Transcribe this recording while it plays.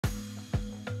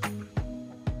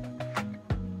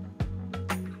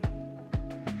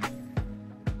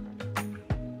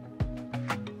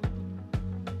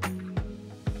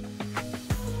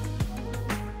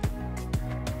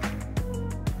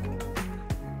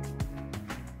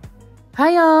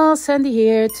Hi y'all, Sandy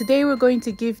here. Today we're going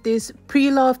to give this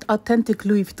pre-loved authentic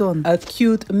Louis Vuitton a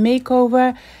cute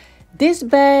makeover. This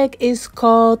bag is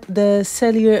called the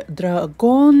LV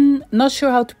Dragonne. Not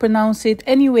sure how to pronounce it.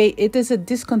 Anyway, it is a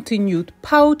discontinued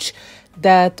pouch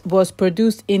that was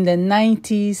produced in the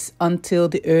 90s until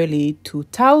the early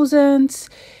 2000s.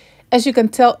 As you can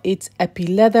tell, it's Epi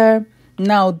leather.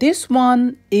 Now, this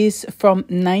one is from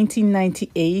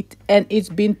 1998 and it's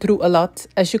been through a lot.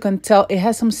 As you can tell, it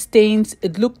has some stains.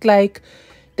 It looked like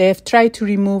they have tried to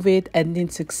remove it and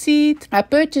didn't succeed. I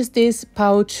purchased this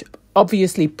pouch,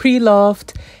 obviously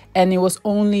pre-loved, and it was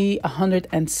only $100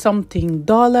 and something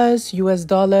US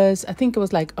dollars. I think it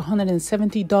was like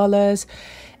 $170.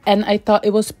 And I thought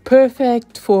it was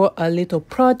perfect for a little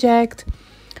project.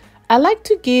 I like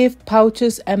to give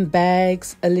pouches and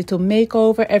bags a little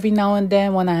makeover every now and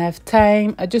then when I have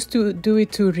time. I just do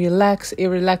it to relax. It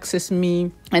relaxes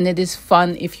me, and it is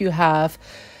fun if you have,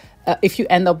 if you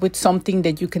end up with something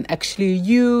that you can actually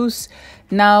use.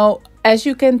 Now, as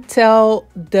you can tell,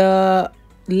 the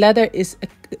leather is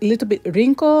a little bit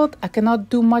wrinkled. I cannot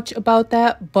do much about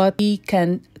that, but we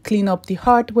can clean up the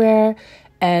hardware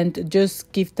and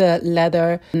just give the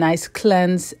leather a nice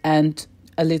cleanse and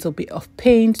a little bit of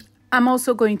paint. I'm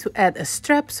also going to add a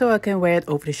strap so I can wear it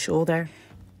over the shoulder.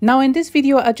 Now in this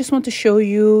video, I just want to show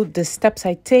you the steps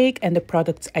I take and the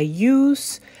products I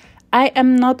use. I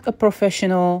am not a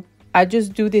professional. I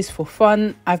just do this for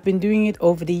fun. I've been doing it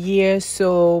over the years,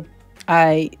 so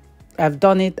I've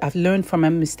done it. I've learned from my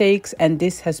mistakes, and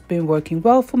this has been working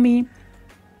well for me.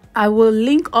 I will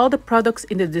link all the products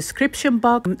in the description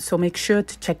box, so make sure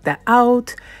to check that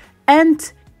out.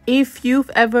 And if you've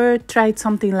ever tried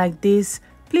something like this,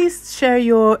 please share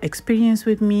your experience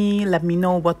with me. Let me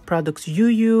know what products you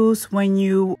use when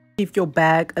you give your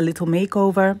bag a little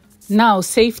makeover. Now,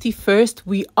 safety first.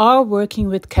 We are working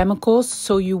with chemicals,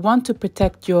 so you want to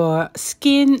protect your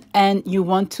skin and you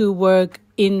want to work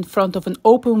in front of an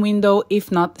open window,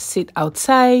 if not sit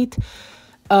outside.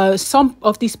 Some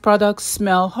of these products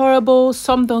smell horrible,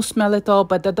 some don't smell at all,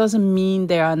 but that doesn't mean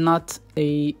they are not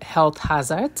a health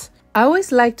hazard. I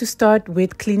always like to start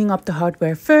with cleaning up the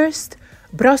hardware first.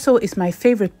 Brasso is my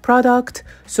favorite product,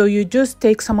 so you just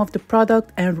take some of the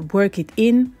product and work it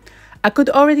in. I could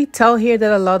already tell here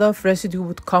that a lot of residue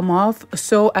would come off,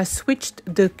 so I switched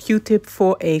the Q-tip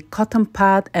for a cotton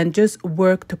pad and just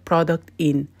work the product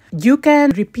in. You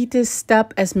can repeat this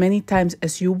step as many times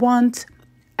as you want.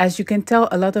 As you can tell,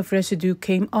 a lot of residue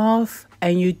came off,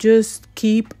 and you just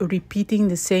keep repeating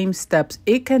the same steps.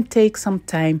 It can take some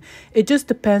time. It just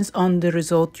depends on the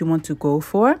result you want to go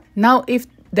for. Now, if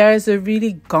there is a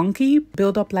really gunky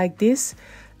buildup like this,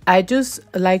 I just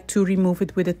like to remove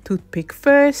it with a toothpick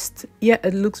first. Yeah,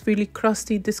 it looks really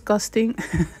crusty, disgusting.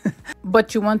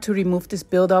 But you want to remove this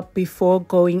buildup before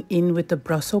going in with the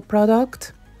Brasso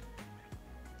product.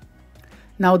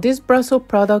 Now, this Brasso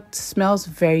product smells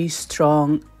very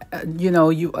strong.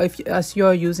 As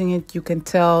you're using it, you can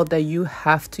tell that you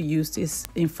have to use this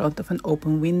in front of an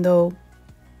open window.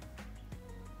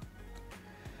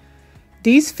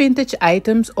 These vintage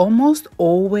items almost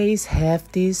always have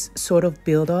this sort of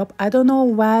build-up. I don't know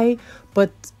why,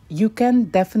 but you can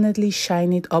definitely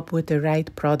shine it up with the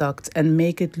right product and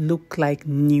make it look like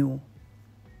new.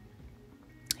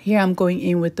 Here I'm going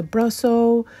in with the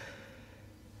Brasso.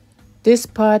 This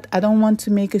part, I don't want to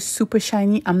make it super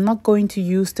shiny. I'm not going to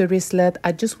use the wristlet.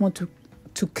 I just want to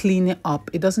clean it up.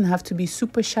 It doesn't have to be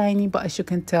super shiny, but as you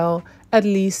can tell, at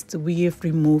least we have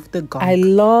removed the gunk. I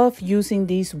love using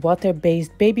these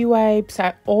water-based baby wipes.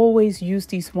 I always use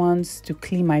these ones to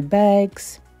clean my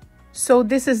bags. So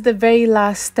this is the very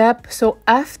last step. So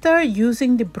after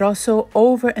using the Brasso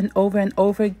over and over and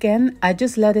over again, I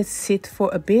just let it sit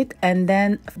for a bit, and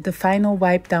then the final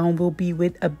wipe down will be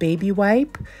with a baby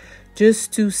wipe,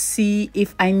 just to see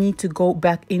if I need to go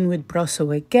back in with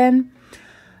Brasso again.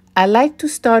 I like to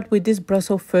start with this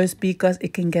Brasso first because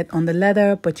it can get on the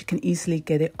leather, but you can easily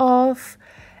get it off.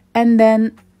 And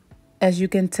then, as you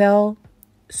can tell,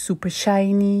 super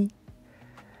shiny.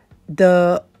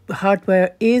 The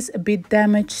hardware is a bit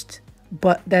damaged,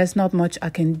 but there's not much I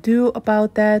can do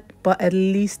about that. But at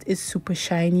least it's super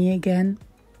shiny again.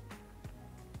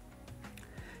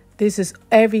 This is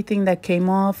everything that came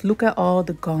off. Look at all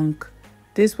the gunk.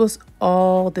 This was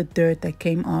all the dirt that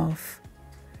came off.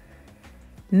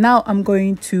 Now I'm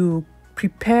going to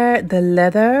prepare the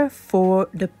leather for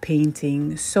the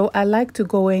painting. So I like to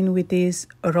go in with this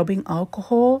rubbing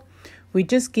alcohol. We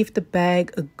just give the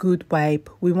bag a good wipe.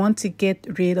 We want to get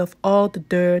rid of all the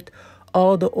dirt,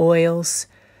 all the oils,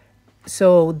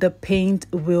 so the paint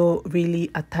will really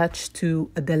attach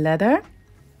to the leather.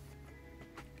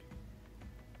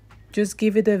 Just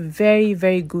give it a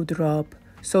very good rub.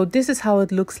 So this is how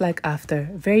it looks like after.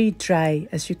 Very dry.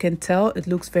 As you can tell, it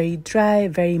looks very dry,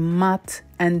 very matte,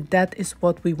 and that is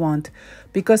what we want.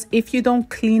 Because if you don't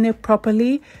clean it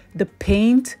properly, the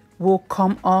paint will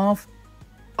come off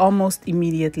almost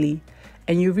immediately.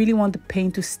 And you really want the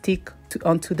paint to stick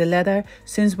onto the leather,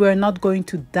 since we're not going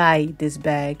to dye this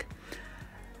bag.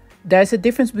 There's a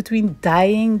difference between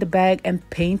dyeing the bag and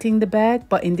painting the bag,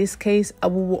 but in this case I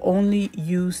will only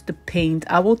use the paint.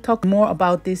 I will talk more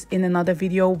about this in another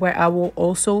video where I will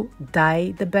also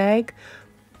dye the bag.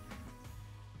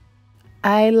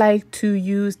 I like to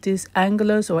use this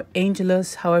Angelus or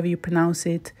Angelus, however you pronounce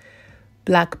it,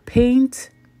 black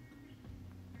paint.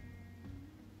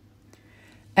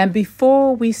 And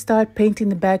before we start painting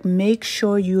the bag, make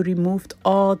sure you removed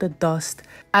all the dust.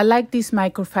 I like these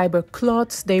microfiber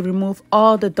cloths. They remove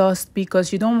all the dust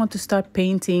because you don't want to start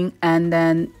painting and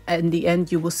then in the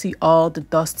end you will see all the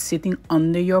dust sitting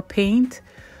under your paint.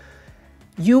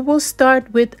 You will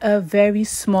start with a very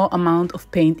small amount of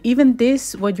paint. Even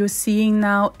this, what you're seeing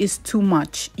now, is too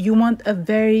much. You want a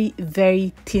very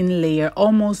thin layer,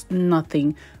 almost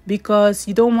nothing, because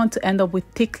you don't want to end up with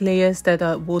thick layers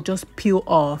that will just peel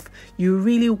off. You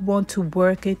really want to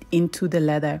work it into the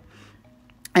leather.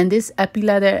 And this epi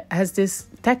leather has this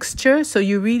texture, so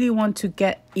you really want to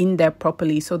get in there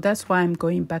properly. So that's why I'm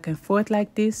going back and forth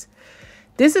like this.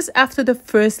 This is after the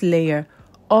first layer.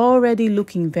 Already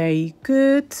looking very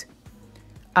good.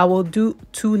 I will do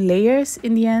 2 layers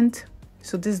in the end.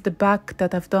 So this is the back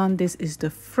that I've done. This is the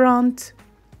front.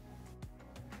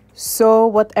 So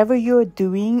whatever you're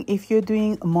doing, if you're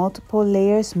doing multiple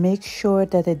layers, make sure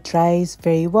that it dries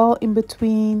very well in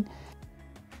between.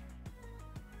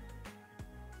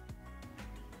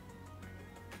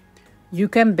 You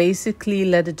can basically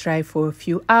let it dry for a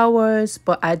few hours,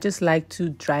 but I just like to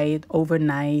dry it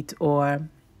overnight or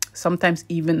sometimes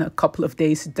even a couple of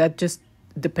days. That just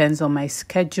depends on my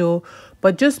schedule,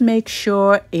 but just make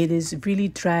sure it is really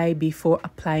dry before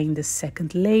applying the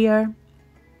second layer.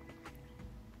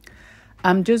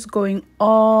 I'm just going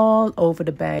all over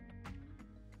the bag.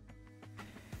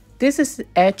 This is the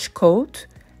edge coat.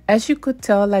 As you could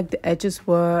tell, like the edges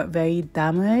were very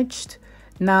damaged.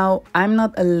 Now, I'm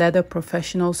not a leather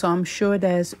professional, so I'm sure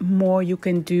there's more you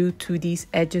can do to these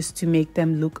edges to make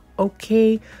them look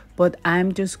okay, but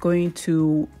I'm just going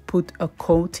to put a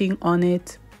coating on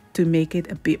it to make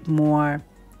it a bit more,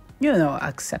 you know,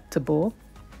 acceptable.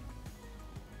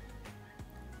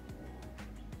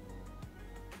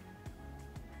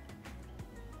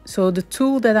 So the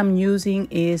tool that I'm using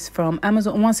is from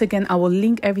Amazon. Once again, I will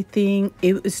link everything.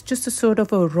 It's just a sort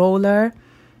of a roller,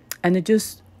 and it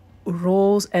just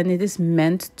rolls, and it is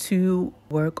meant to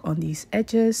work on these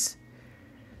edges.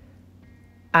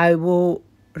 I will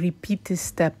repeat this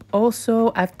step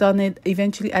also. I've done it,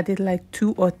 eventually I did like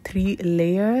 2 or 3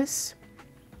 layers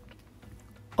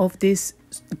of this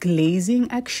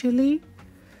glazing actually.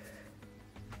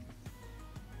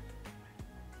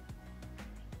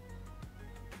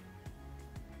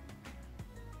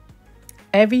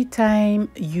 Every time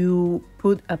you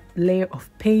put a layer of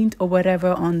paint or whatever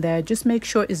on there, just make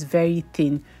sure it's very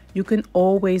thin. You can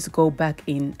always go back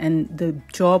in and the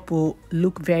job will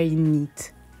look very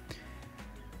neat.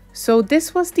 So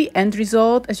this was the end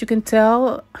result. As you can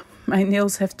tell, my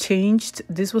nails have changed.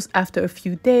 This was after a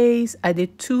few days. I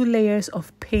did 2 layers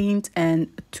of paint and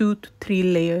 2 to 3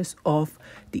 layers of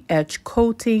the edge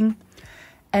coating.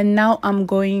 And now I'm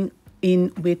going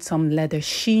in with some leather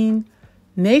sheen.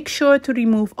 Make sure to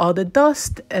remove all the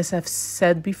dust, as I've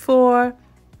said before.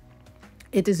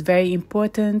 It is very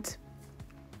important.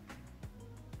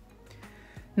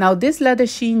 Now this leather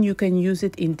sheen, you can use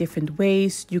it in different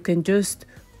ways. You can just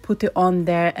put it on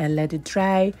there and let it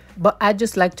dry, but I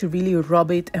just like to really rub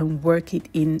it and work it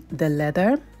in the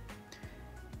leather.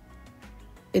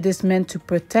 It is meant to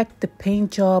protect the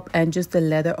paint job and just the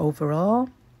leather overall.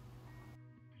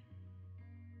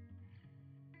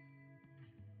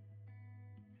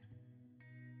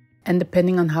 And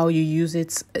depending on how you use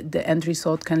it, the end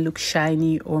result can look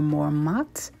shiny or more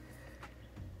matte.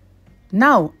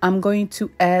 Now I'm going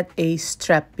to add a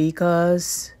strap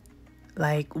because,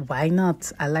 like, why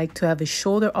not? I like to have a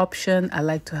shoulder option. I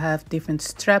like to have different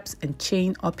straps and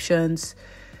chain options.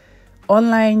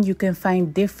 Online you can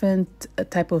find different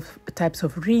types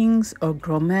of rings or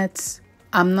grommets.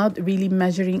 I'm not really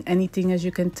measuring anything, as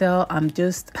you can tell. I'm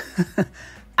just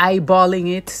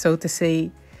eyeballing it, so to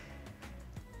say.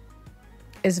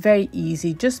 It's very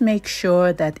easy. Just make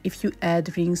sure that if you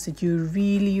add rings that you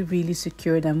really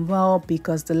secure them well,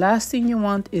 because the last thing you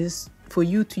want is for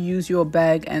you to use your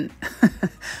bag and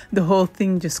the whole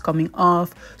thing just coming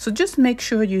off. So just make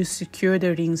sure you secure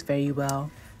the rings very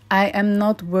well. I am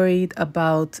not worried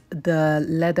about the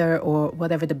leather or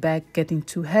whatever the bag getting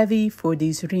too heavy for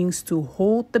these rings to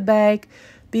hold the bag,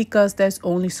 because there's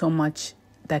only so much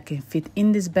that can fit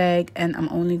in this bag, and I'm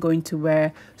only going to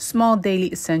wear small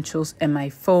daily essentials and my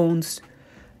phones.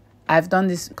 I've done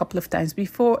this a couple of times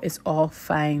before. It's all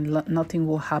fine. Nothing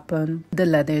will happen. The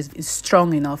leather is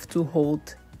strong enough to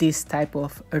hold this type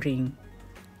of ring.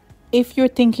 If you're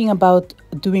thinking about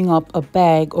doing up a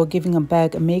bag or giving a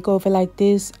bag a makeover like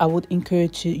this, I would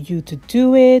encourage you to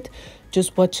do it.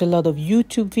 Just watch a lot of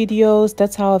YouTube videos.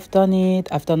 That's how I've done it.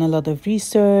 I've done a lot of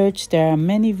research. There are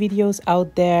many videos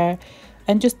out there,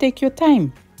 and just take your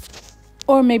time.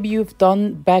 Or maybe you've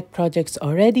done bag projects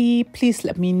already. Please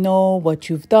let me know what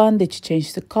you've done. Did you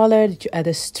change the color? Did you add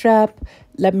a strap?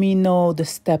 Let me know the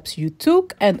steps you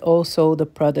took and also the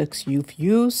products you've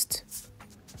used.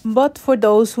 But for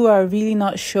those who are really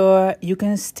not sure, you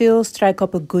can still strike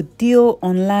up a good deal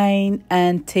online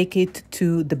and take it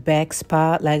to the bag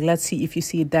spa. Like, let's see, if you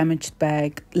see a damaged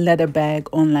bag, leather bag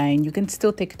online, you can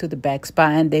still take it to the bag spa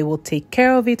and they will take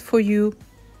care of it for you.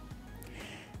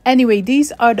 Anyway,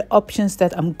 these are the options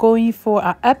that I'm going for.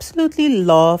 I absolutely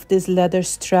love this leather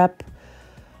strap.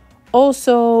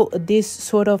 Also, this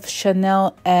sort of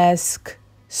Chanel-esque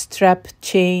strap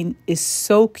chain is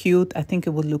so cute. I think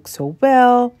it would look so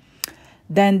well.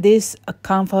 Then this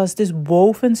canvas, this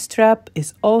woven strap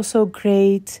is also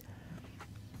great.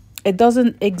 It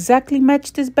doesn't exactly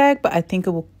match this bag, but I think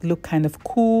it will look kind of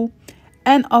cool.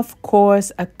 And of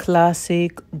course, a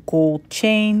classic gold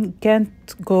chain. Can't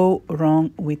go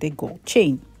wrong with a gold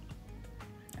chain.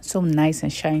 So nice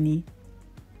and shiny.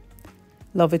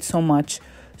 Love it so much.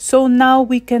 So now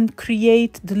we can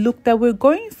create the look that we're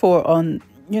going for on,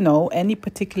 any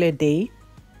particular day.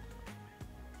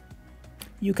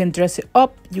 You can dress it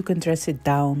up, you can dress it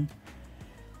down.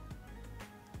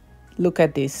 Look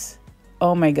at this.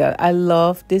 Oh my god, I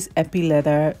love this epi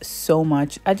leather so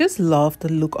much. I just love the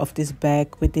look of this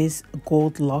bag with this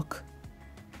gold lock.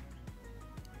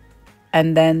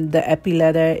 And then the epi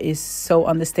leather is so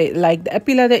understated. Like, the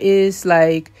epi leather is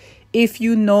like, if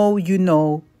you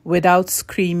know, without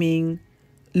screaming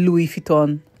Louis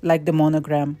Vuitton, like the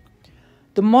Monogram.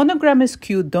 The Monogram is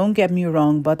cute, don't get me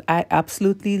wrong, but I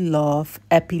absolutely love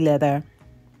epi leather.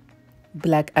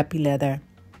 Black epi leather.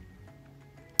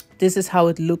 This is how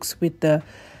it looks with the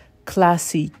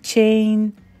classy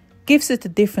chain. Gives it a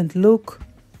different look.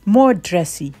 More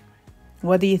dressy.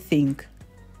 What do you think?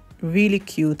 Really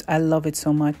cute. I love it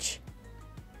so much.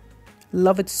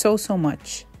 Love it so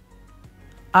much.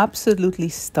 Absolutely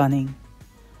stunning.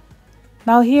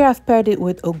 Now here I've paired it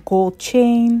with a gold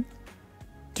chain.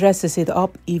 Dresses it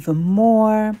up even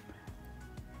more.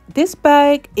 This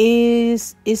bag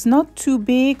is not too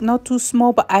big, not too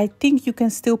small, but I think you can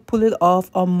still pull it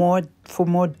off on for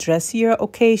more dressier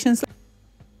occasions.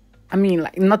 I mean,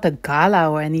 like, not a gala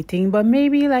or anything, but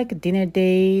maybe like a dinner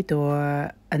date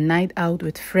or a night out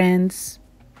with friends.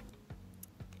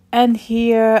 And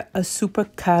here, a super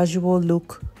casual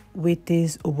look with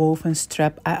this woven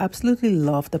strap. I absolutely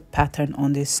love the pattern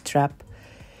on this strap.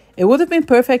 It would have been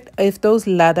perfect if those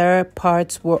leather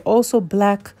parts were also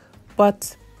black,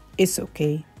 but it's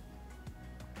okay.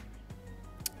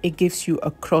 It gives you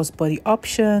a crossbody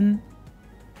option.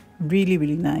 Really,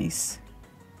 really nice.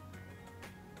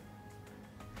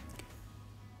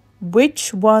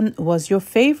 Which one was your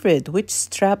favorite? Which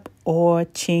strap or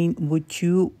chain would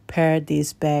you pair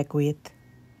this bag with?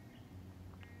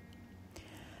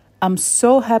 I'm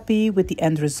so happy with the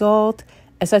end result.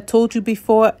 As I told you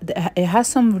before, it has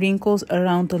some wrinkles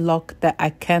around the lock that I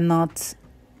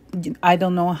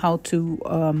don't know how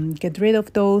to get rid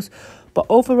of those. But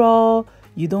overall,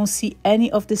 you don't see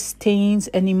any of the stains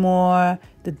anymore.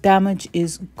 The damage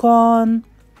is gone.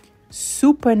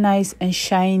 Super nice and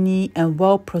shiny and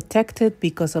well protected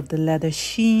because of the leather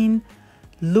sheen.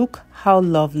 Look how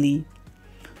lovely.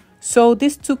 So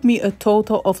this took me a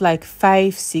total of like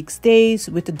 5-6 days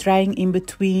with the drying in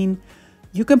between.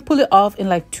 You can pull it off in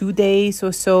like 2 days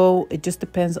or so. It just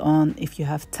depends on if you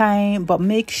have time, but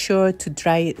make sure to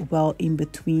dry it well in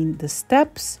between the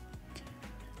steps.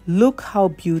 Look how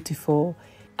beautiful.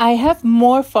 I have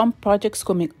more fun projects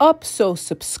coming up, so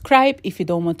subscribe if you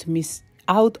don't want to miss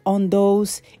out on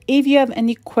those. If you have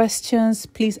any questions,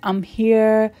 please, I'm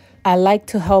here. I like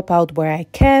to help out where I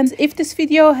can. If this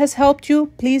video has helped you,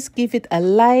 please give it a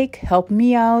like, help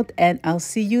me out, and I'll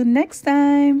see you next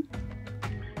time.